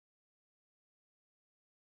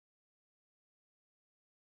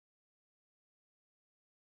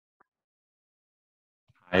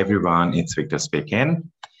Hi everyone, it's Viktor speaking.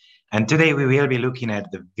 And today we will be looking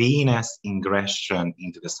at the Venus ingression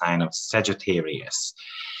into the sign of Sagittarius.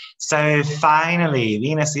 So finally,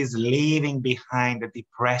 Venus is leaving behind the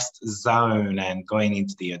depressed zone and going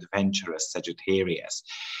into the adventurous Sagittarius.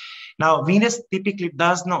 Now, Venus typically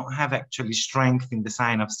does not have actually strength in the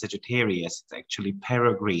sign of Sagittarius. It's actually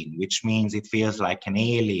peregrine, which means it feels like an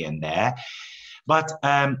alien there. But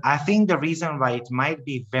I think the reason why it might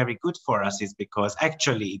be very good for us is because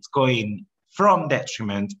actually it's going from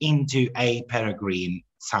detriment into a peregrine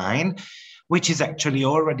sign, which is actually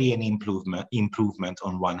already an improvement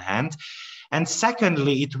on one hand. And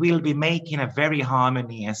secondly, it will be making a very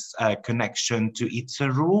harmonious connection to its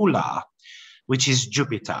ruler, which is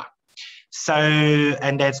Jupiter. So,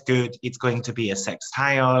 and that's good. It's going to be a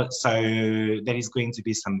sextile. So there is going to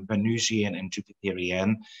be some Venusian and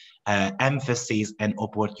Jupiterian emphasis and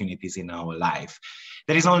opportunities in our life.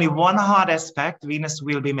 There is only one hard aspect Venus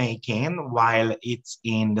will be making while it's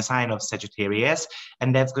in the sign of Sagittarius,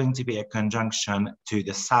 and that's going to be a conjunction to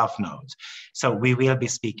the South Node. So we will be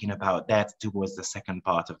speaking about that towards the second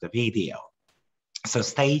part of the video. So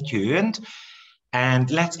stay tuned.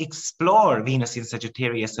 And let's explore Venus in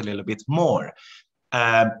Sagittarius a little bit more.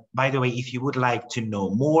 By the way, if you would like to know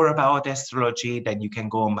more about astrology, then you can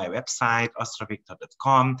go on my website,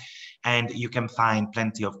 astroviktor.com, and you can find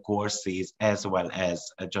plenty of courses as well as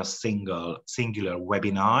just singular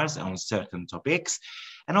webinars on certain topics.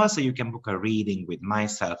 And also you can book a reading with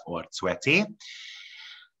myself or Tsweti.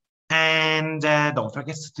 And don't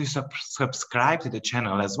forget to subscribe to the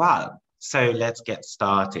channel as well. So let's get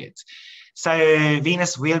started. So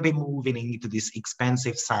Venus will be moving into this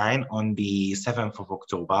expansive sign on the 7th of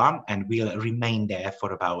October and will remain there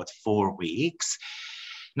for about 4 weeks.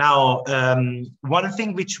 Now, one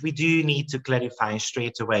thing which we do need to clarify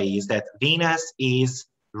straight away is that Venus is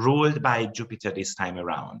ruled by Jupiter this time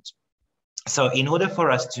around. So in order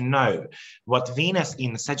for us to know what Venus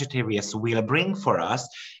in Sagittarius will bring for us,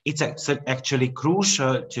 it's actually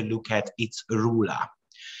crucial to look at its ruler.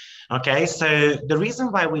 Okay, so the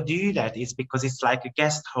reason why we do that is because it's like a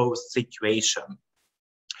guest host situation.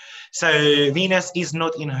 So Venus is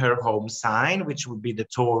not in her home sign, which would be the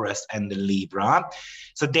Taurus and the Libra.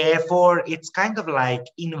 So therefore, it's kind of like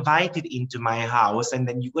invited into my house, and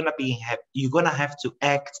then you're gonna have to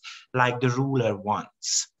act like the ruler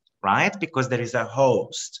wants, right? Because there is a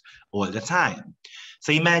host all the time.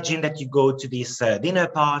 So imagine that you go to this dinner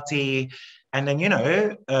party, and then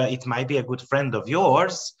it might be a good friend of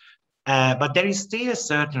yours. But there is still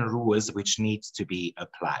certain rules which needs to be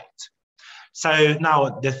applied. So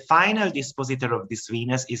now the final dispositor of this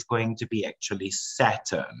Venus is going to be actually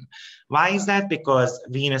Saturn. Why is that? Because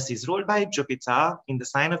Venus is ruled by Jupiter in the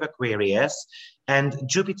sign of Aquarius, and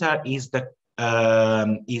Jupiter is the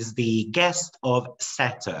guest of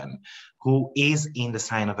Saturn, who is in the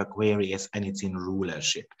sign of Aquarius, and it's in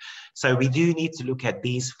rulership. So we do need to look at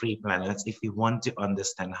these 3 planets if we want to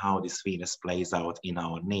understand how this Venus plays out in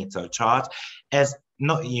our natal chart,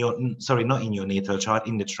 not in your natal chart,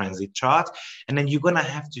 in the transit chart. And then you're gonna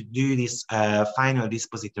have to do this final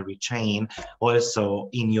dispository chain also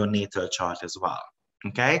in your natal chart as well.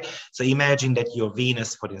 Okay, so imagine that your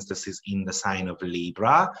Venus, for instance, is in the sign of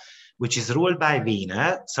Libra, which is ruled by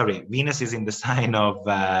Venus. Sorry, Venus is in the sign of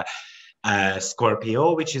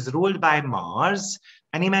Scorpio, which is ruled by Mars.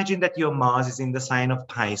 And imagine that your Mars is in the sign of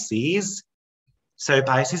Pisces. So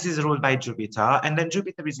Pisces is ruled by Jupiter, and then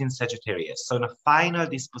Jupiter is in Sagittarius. So the final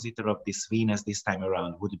dispositor of this Venus this time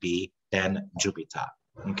around would be then Jupiter.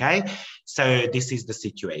 Okay, so this is the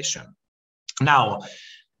situation. Now,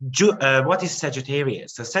 what is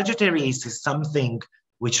Sagittarius? So Sagittarius is something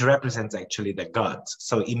which represents actually the gods.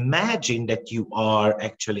 So imagine that you are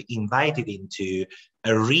actually invited into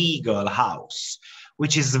a regal house,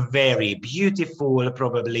 which is very beautiful,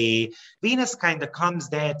 probably. Venus kind of comes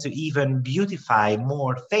there to even beautify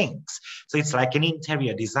more things. So it's like an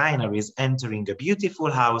interior designer is entering a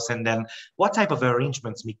beautiful house, and then what type of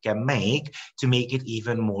arrangements we can make to make it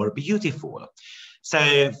even more beautiful.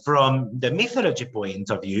 So from the mythology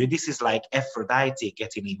point of view, this is like Aphrodite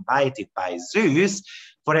getting invited by Zeus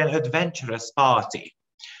for an adventurous party.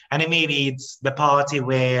 And maybe it's the party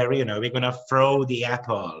where, we're going to throw the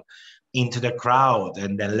apple into the crowd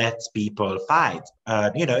and then let people fight.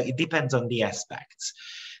 It depends on the aspects.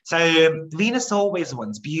 So Venus always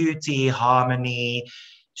wants beauty, harmony.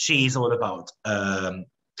 She's all about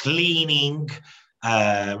cleaning,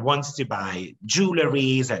 wants to buy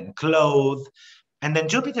jewelries and clothes. And then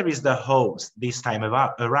Jupiter is the host this time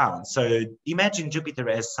around. So imagine Jupiter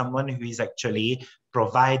as someone who is actually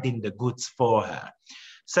providing the goods for her.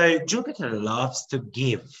 So Jupiter loves to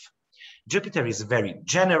give. Jupiter is very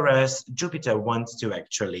generous. Jupiter wants to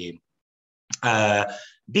actually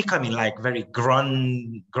becoming like very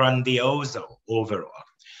grandiose overall.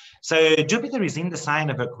 So Jupiter is in the sign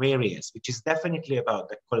of Aquarius, which is definitely about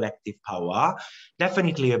the collective power,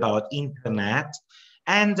 definitely about internet,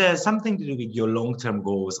 and something to do with your long-term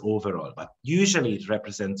goals overall, but usually it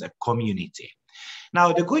represents a community.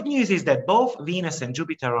 Now, the good news is that both Venus and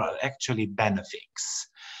Jupiter are actually benefics.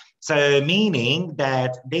 So meaning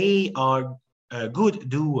that they are good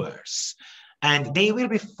doers. And they will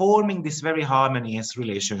be forming this very harmonious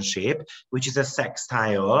relationship, which is a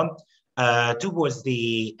sextile towards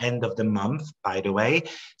the end of the month, by the way.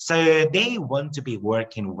 So they want to be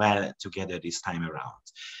working well together this time around.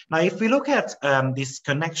 Now, if we look at this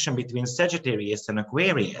connection between Sagittarius and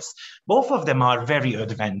Aquarius, both of them are very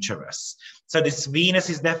adventurous. So this Venus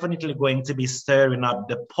is definitely going to be stirring up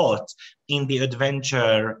the pot in the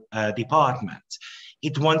adventure department.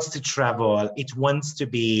 It wants to travel. It wants to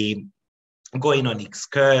be going on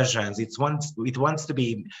excursions. It wants to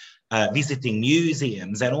be visiting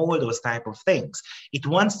museums and all those type of things. It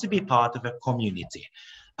wants to be part of a community.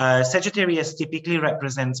 Sagittarius typically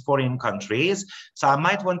represents foreign countries. So I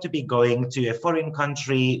might want to be going to a foreign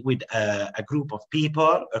country with a group of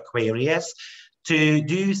people, Aquarius, to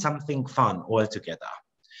do something fun all together.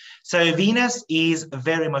 So Venus is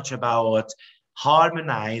very much about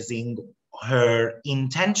harmonizing her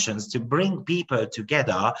intentions to bring people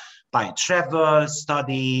together by travel,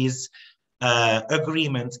 studies,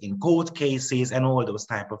 agreements in court cases, and all those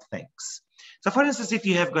type of things. So for instance, if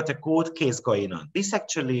you have got a court case going on,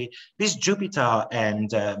 this Jupiter and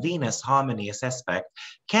Venus harmonious aspect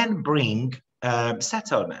can bring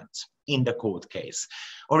settlement in the court case.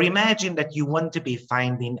 Or imagine that you want to be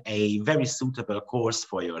finding a very suitable course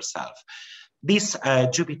for yourself. This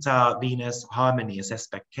Jupiter-Venus harmonious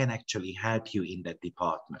aspect can actually help you in that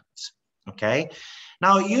department, okay?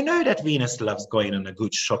 Now, you know that Venus loves going on a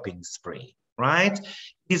good shopping spree, right?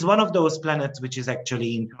 It is one of those planets which is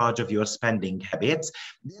actually in charge of your spending habits.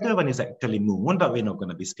 The other one is actually Moon, but we're not going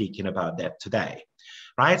to be speaking about that today,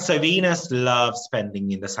 right? So Venus loves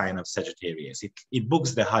spending in the sign of Sagittarius. It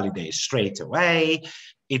books the holidays straight away.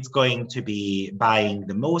 It's going to be buying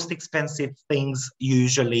the most expensive things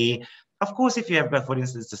usually. Of course, if you have got, for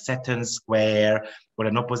instance, a Saturn square or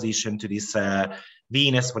an opposition to this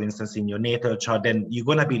Venus, for instance, in your natal chart, then you're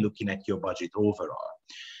going to be looking at your budget overall.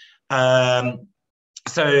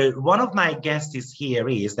 So one of my guesses here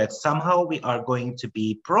is that somehow we are going to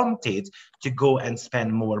be prompted to go and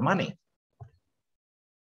spend more money.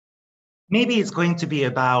 Maybe it's going to be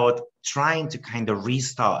about trying to kind of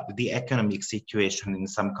restart the economic situation in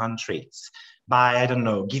some countries by, I don't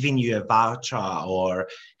know, giving you a voucher or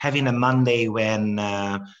having a Monday when,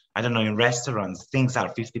 I don't know, in restaurants, things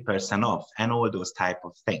are 50% off and all those type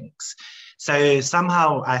of things. So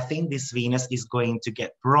somehow I think this Venus is going to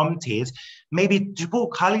get prompted maybe to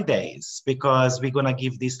book holidays because we're going to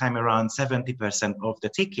give this time around 70% of the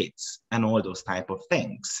tickets and all those type of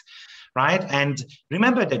things. Right? And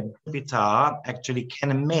remember that Jupiter actually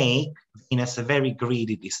can make Venus very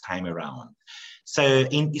greedy this time around. So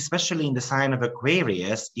especially in the sign of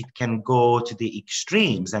Aquarius, it can go to the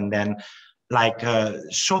extremes and then like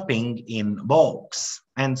shopping in bulks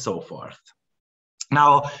and so forth.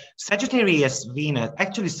 Now, Sagittarius Venus,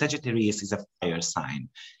 actually Sagittarius is a fire sign.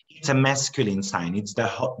 It's a masculine sign. It's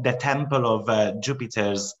the temple of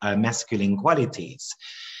Jupiter's masculine qualities.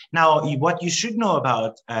 Now, what you should know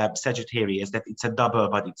about Sagittarius is that it's a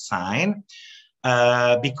double-bodied sign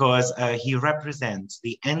because he represents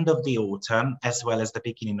the end of the autumn as well as the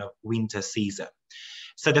beginning of winter season.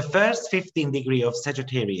 So the first 15 degrees of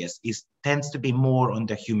Sagittarius tends to be more on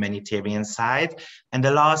the humanitarian side, and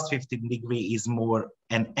the last 15 degrees is more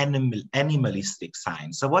an animalistic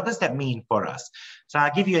sign. So what does that mean for us? So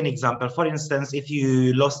I'll give you an example. For instance, if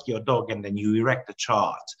you lost your dog and then you erect a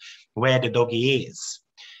chart where the doggy is,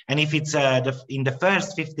 and if it's in the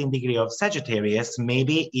first 15 degrees of Sagittarius,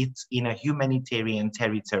 maybe it's in a humanitarian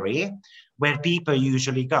territory where people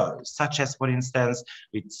usually go, such as, for instance,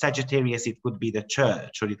 with Sagittarius, it could be the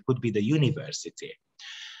church or it could be the university.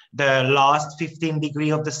 The last 15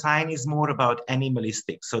 degrees of the sign is more about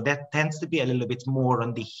animalistic. So that tends to be a little bit more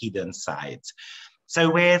on the hidden side. So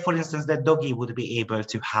where, for instance, the doggy would be able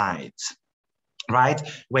to hide, right?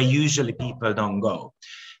 Where usually people don't go.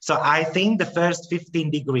 So I think the first 15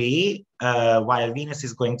 degrees, while Venus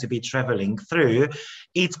is going to be traveling through,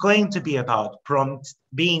 it's going to be about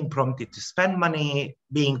being prompted to spend money,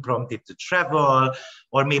 being prompted to travel,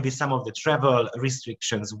 or maybe some of the travel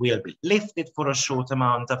restrictions will be lifted for a short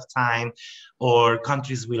amount of time, or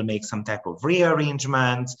countries will make some type of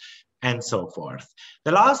rearrangement. and so forth.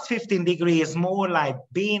 The last 15 degrees is more like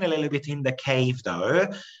being a little bit in the cave though,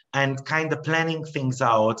 and kind of planning things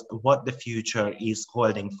out, what the future is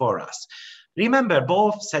holding for us. Remember,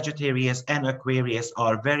 both Sagittarius and Aquarius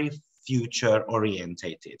are very future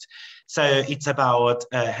orientated. So it's about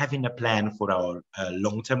having a plan for our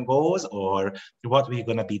long-term goals or what we're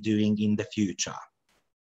going to be doing in the future.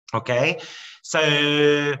 Okay, so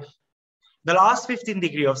the last 15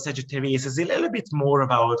 degrees of Sagittarius is a little bit more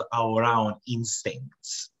about our own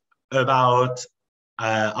instincts, about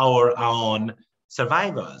our own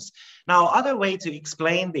survivors. Now, other way to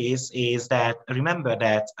explain this is that, remember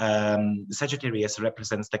that Sagittarius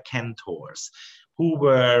represents the centaurs, who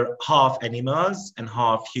were half animals and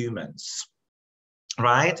half humans,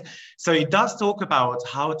 right? So it does talk about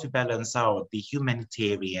how to balance out the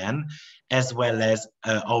humanitarian as well as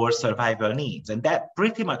our survival needs. And that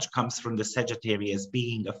pretty much comes from the Sagittarius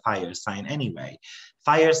being a fire sign anyway.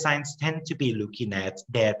 Fire signs tend to be looking at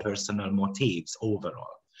their personal motives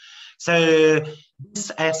overall. So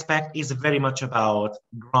this aspect is very much about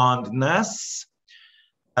grandness,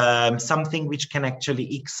 something which can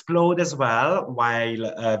actually explode as well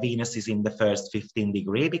while Venus is in the first 15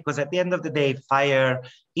 degree, because at the end of the day, fire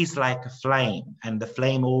is like a flame and the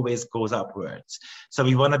flame always goes upwards. So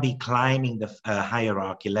we want to be climbing the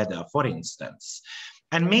hierarchy ladder, for instance.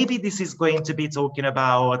 And maybe this is going to be talking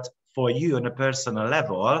about, for you on a personal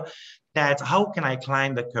level, that how can I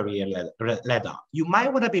climb the career ladder? You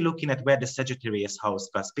might want to be looking at where the Sagittarius house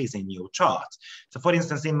cusp is in your chart. So for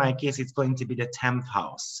instance, in my case, it's going to be the 10th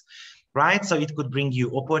house, right? So it could bring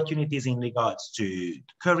you opportunities in regards to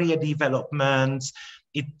career development.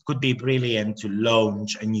 It could be brilliant to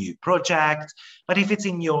launch a new project. But if it's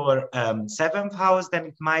in your 7th house, then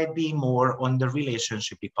it might be more on the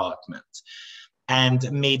relationship department.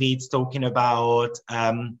 And maybe it's talking about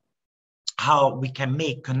how we can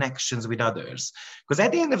make connections with others. Because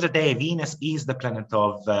at the end of the day, Venus is the planet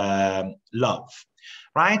of love,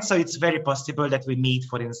 right? So it's very possible that we meet,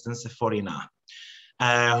 for instance, a foreigner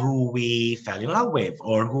who we fell in love with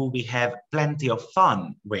or who we have plenty of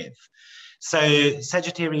fun with. So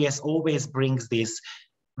Sagittarius always brings this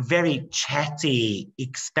very chatty,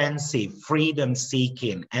 expensive,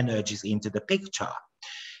 freedom-seeking energies into the picture.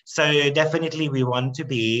 So definitely we want to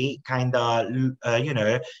be kind of, you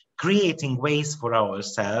know, creating ways for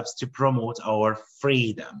ourselves to promote our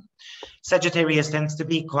freedom. Sagittarius tends to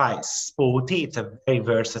be quite sporty. It's a very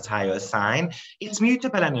versatile sign. It's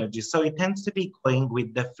mutable energy, so it tends to be going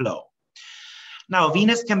with the flow. Now,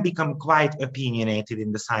 Venus can become quite opinionated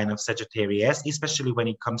in the sign of Sagittarius, especially when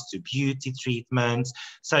it comes to beauty treatments.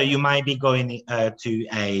 So you might be going to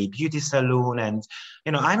a beauty salon and,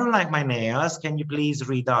 you know, I don't like my nails. Can you please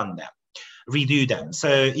redo them? So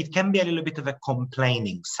it can be a little bit of a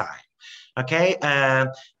complaining sign. Okay,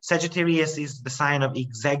 Sagittarius is the sign of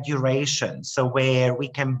exaggeration. So where we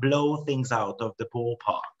can blow things out of the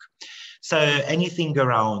ballpark. So anything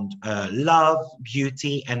around love,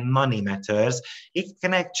 beauty, and money matters, it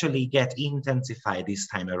can actually get intensified this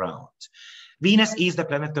time around. Venus is the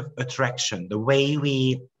planet of attraction, the way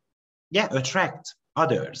we attract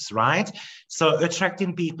others, right? So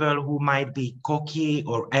attracting people who might be cocky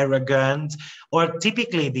or arrogant, or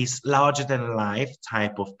typically this larger than life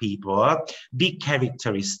type of people, big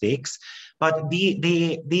characteristics, but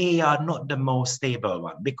they are not the most stable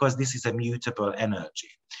one because this is a mutable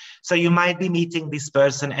energy. So you might be meeting this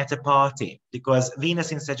person at a party because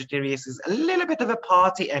Venus in Sagittarius is a little bit of a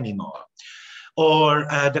party animal. Or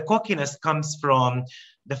the cockiness comes from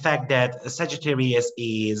the fact that Sagittarius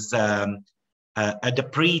is the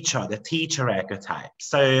preacher, the teacher archetype.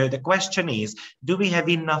 So the question is, do we have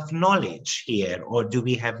enough knowledge here or do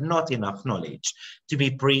we have not enough knowledge to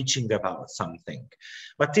be preaching about something?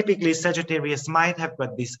 But typically Sagittarius might have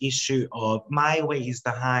got this issue of my way is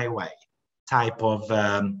the highway type of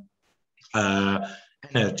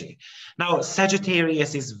energy. Now,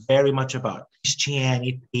 Sagittarius is very much about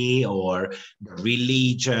Christianity or the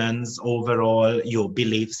religions, overall, your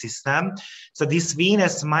belief system. So this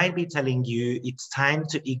Venus might be telling you it's time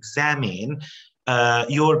to examine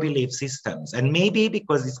your belief systems. And maybe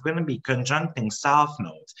because it's going to be conjuncting South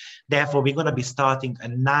Node, therefore we're going to be starting a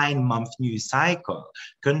 9-month new cycle.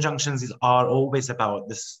 Conjunctions are always about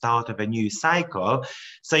the start of a new cycle.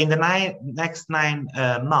 So in the next 9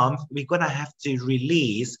 months, we're going to have to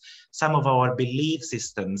release some of our belief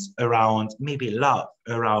systems around maybe love,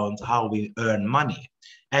 around how we earn money,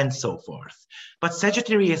 and so forth. But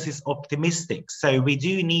Sagittarius is optimistic, so we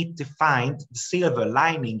do need to find the silver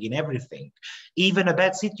lining in everything. Even a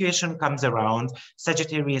bad situation comes around,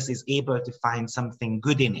 Sagittarius is able to find something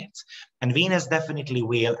good in it, and Venus definitely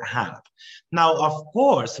will help. Now, of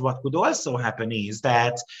course, what could also happen is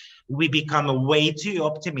that we become way too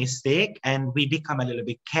optimistic and we become a little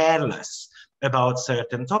bit careless about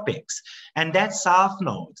certain topics. And that south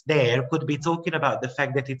node there could be talking about the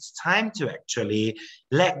fact that it's time to actually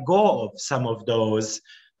let go of some of those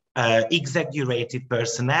exaggerated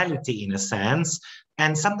personality in a sense.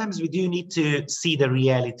 And sometimes we do need to see the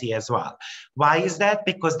reality as well. Why is that?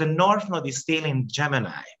 Because the north node is still in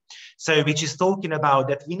Gemini. So which is talking about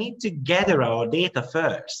that we need to gather our data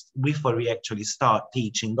first before we actually start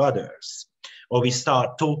teaching others, or we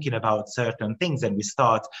start talking about certain things and we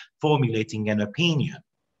start formulating an opinion,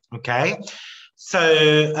 okay?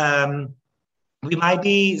 So we might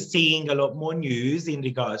be seeing a lot more news in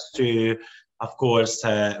regards to, of course,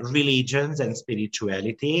 religions and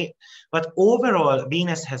spirituality, but overall,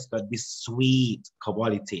 Venus has got this sweet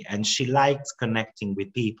quality and she likes connecting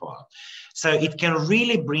with people. So it can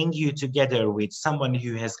really bring you together with someone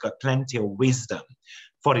who has got plenty of wisdom,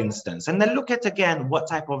 for instance. And then look at again what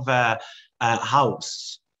type of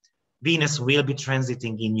house Venus will be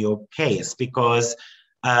transiting in your case, because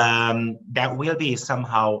that will be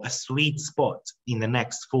somehow a sweet spot in the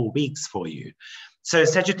next 4 weeks for you. So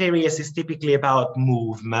Sagittarius is typically about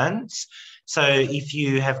movement. So if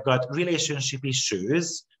you have got relationship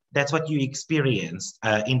issues, that's what you experience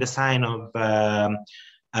in the sign of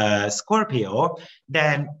Scorpio,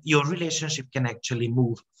 then your relationship can actually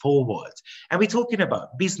move forward. And we're talking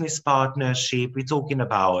about business partnership, we're talking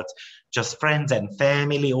about just friends and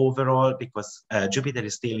family overall, because Jupiter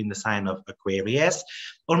is still in the sign of Aquarius,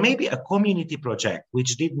 or maybe a community project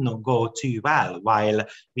which did not go too well while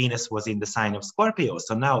Venus was in the sign of Scorpio.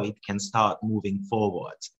 So now it can start moving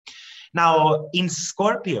forward. Now, in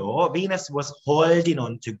Scorpio, Venus was holding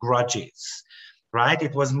on to grudges, right?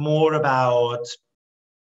 It was more about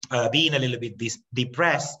being a little bit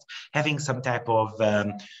depressed, having some type of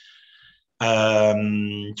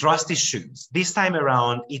trust issues. This time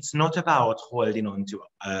around, it's not about holding on to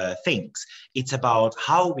things. It's about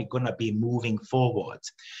how we're going to be moving forward.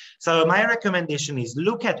 So my recommendation is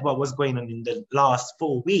look at what was going on in the last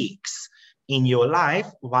 4 weeks in your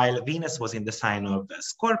life while Venus was in the sign of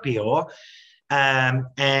Scorpio.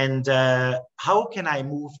 And how can I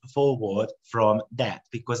move forward from that?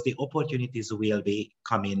 Because the opportunities will be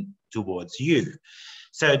coming towards you.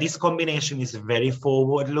 So this combination is very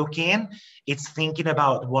forward looking. It's thinking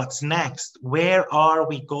about what's next. Where are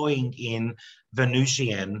we going in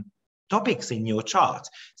Venusian topics in your chart?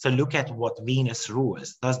 So look at what Venus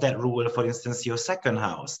rules. Does that rule, for instance, your second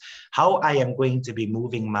house? How I am going to be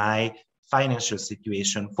moving my financial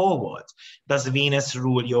situation forward? Does Venus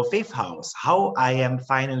rule your 5th house? How I am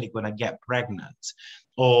finally going to get pregnant?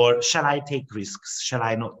 Or shall I take risks? Shall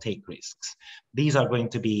I not take risks? These are going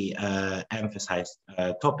to be emphasized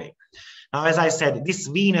topics. Now, as I said, this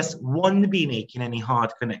Venus won't be making any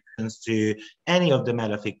hard connections to any of the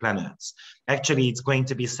malefic planets. Actually, it's going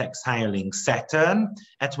to be sextiling Saturn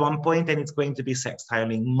at one point, and it's going to be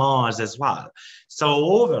sextiling Mars as well. So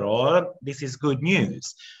overall, this is good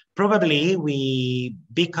news. Probably we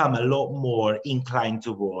become a lot more inclined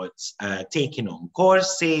towards taking on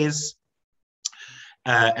courses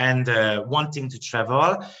and wanting to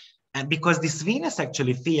travel. And because this Venus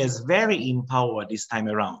actually feels very empowered this time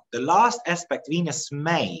around. The last aspect Venus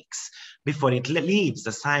makes before it leaves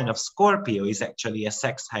the sign of Scorpio is actually a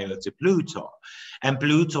sextile to Pluto. And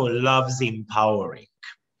Pluto loves empowering,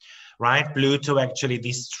 right? Pluto actually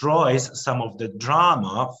destroys some of the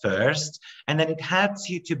drama first, and then it helps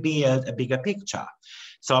you to build a bigger picture.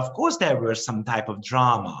 So of course there were some type of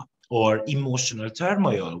drama or emotional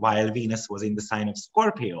turmoil while Venus was in the sign of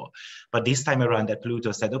Scorpio. But this time around that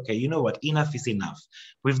Pluto said, okay, you know what, enough is enough.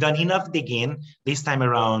 We've done enough digging. This time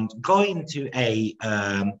around, go into a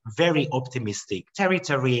very optimistic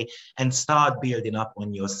territory and start building up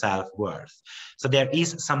on your self-worth. So there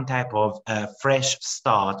is some type of fresh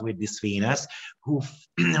start with this Venus, who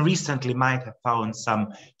recently might have found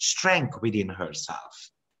some strength within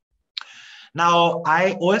herself. Now,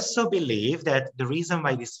 I also believe that the reason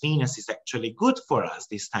why this Venus is actually good for us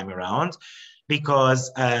this time around,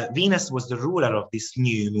 because Venus was the ruler of this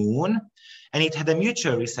new moon, and it had a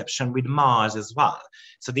mutual reception with Mars as well.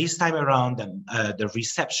 So this time around, the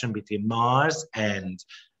reception between Mars and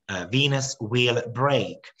Venus will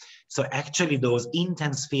break. So actually those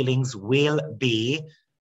intense feelings will be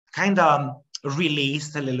kind of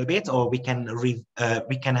released a little bit, or we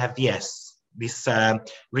can have, yes, this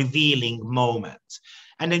revealing moment.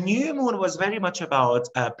 And the new moon was very much about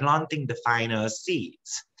planting the final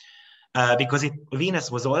seeds. Because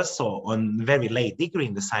Venus was also on very late degree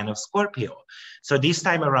in the sign of Scorpio. So this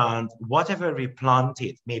time around, whatever we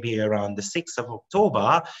planted, maybe around the 6th of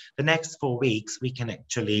October, the next 4 weeks, we can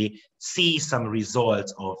actually see some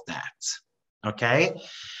results of that. Okay.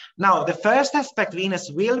 Now, the first aspect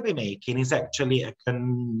Venus will be making is actually a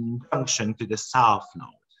conjunction to the South Node.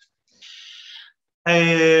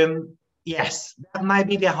 Yes, that might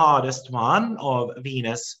be the hardest one of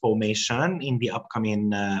Venus formation in the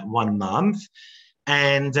upcoming 1 month.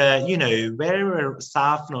 And, you know, wherever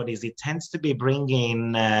South Node is, it tends to be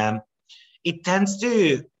bringing, it tells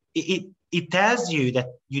you that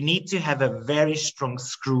you need to have a very strong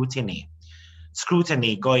scrutiny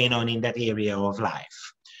going on in that area of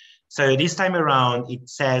life. So this time around, it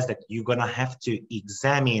says that you're going to have to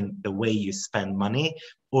examine the way you spend money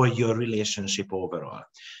or your relationship overall.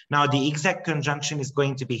 Now, the exact conjunction is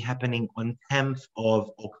going to be happening on 10th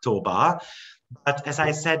of October. But as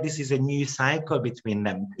I said, this is a new cycle between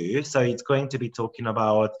them two. So it's going to be talking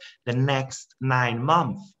about the next 9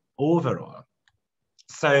 months overall.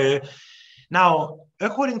 So now,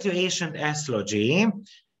 according to ancient astrology,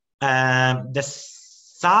 the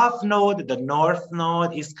South Node, the North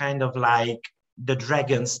Node is kind of like the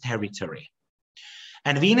dragon's territory.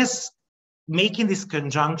 And Venus making this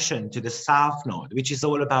conjunction to the South Node, which is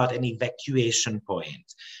all about an evacuation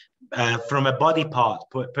point. From a body part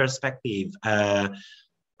perspective, South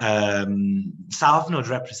Node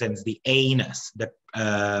represents the anus, the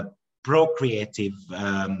procreative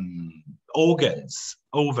organs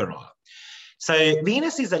overall. So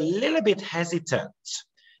Venus is a little bit hesitant.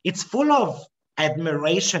 It's full of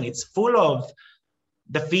admiration. It's full of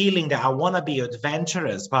the feeling that I want to be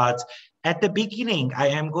adventurous, but at the beginning, I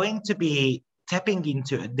am going to be tapping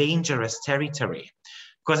into a dangerous territory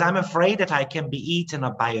because I'm afraid that I can be eaten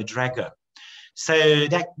up by a dragon. So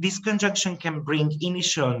that this conjunction can bring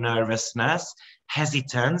initial nervousness,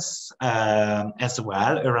 hesitance as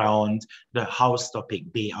well around the house topic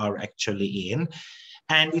they are actually in.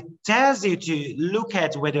 And it tells you to look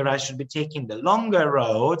at whether I should be taking the longer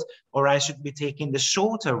road or I should be taking the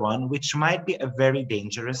shorter one, which might be a very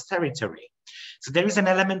dangerous territory. So there is an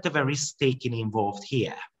element of a risk-taking involved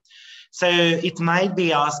here. So it might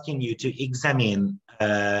be asking you to examine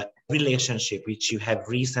a relationship which you have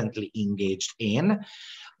recently engaged in,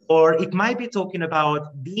 or it might be talking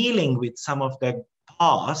about dealing with some of the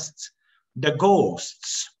past, the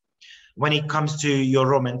ghosts, when it comes to your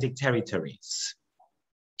romantic territories.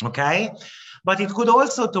 Okay, but it could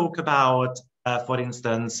also talk about, for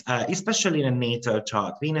instance, especially in a natal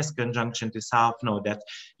chart, Venus conjunction to South Node, that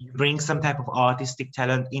you bring some type of artistic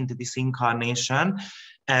talent into this incarnation,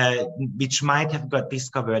 which might have got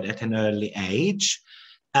discovered at an early age,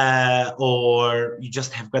 or you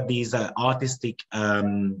just have got these artistic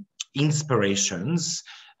inspirations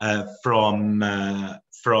from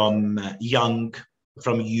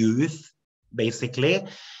youth, basically.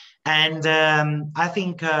 And I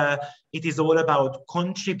think it is all about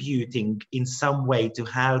contributing in some way to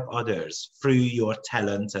help others through your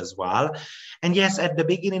talent as well. And yes, at the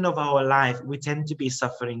beginning of our life, we tend to be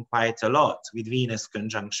suffering quite a lot with Venus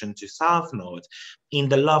conjunction to South Node in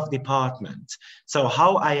the love department. So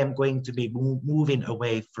how I am going to be moving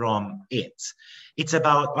away from it. It's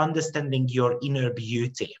about understanding your inner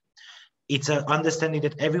beauty. It's an understanding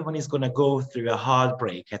that everyone is going to go through a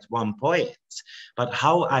heartbreak at one point, but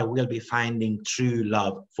how I will be finding true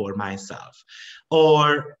love for myself.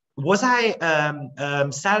 Or was I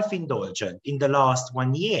self-indulgent in the last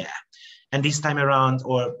 1 year? And this time around,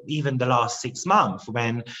 or even the last 6 months,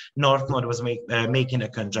 when North Node was making a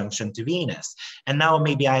conjunction to Venus. And now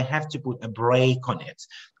maybe I have to put a break on it.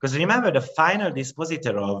 Because remember, the final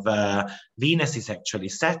dispositor of Venus is actually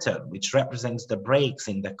Saturn, which represents the brakes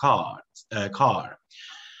in the car.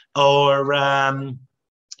 Or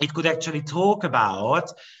it could actually talk about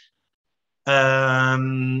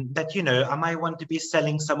that, you know, I might want to be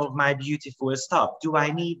selling some of my beautiful stuff. Do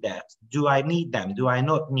I need that? Do I need them? Do I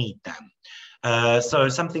not need them? So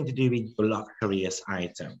something to do with your luxurious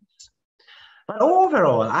items. But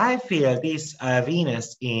overall, I feel this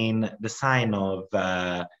Venus in the sign of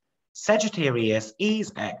Sagittarius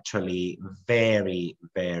is actually very,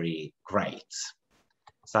 very great.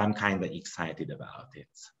 So I'm kind of excited about it.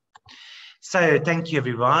 So thank you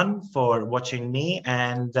everyone for watching me,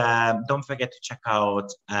 and don't forget to check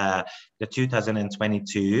out the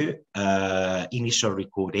 2022 initial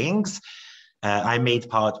recordings. I made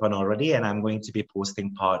part 1 already, and I'm going to be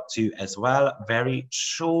posting part 2 as well very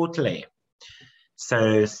shortly.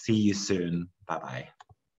 So see you soon. Bye-bye.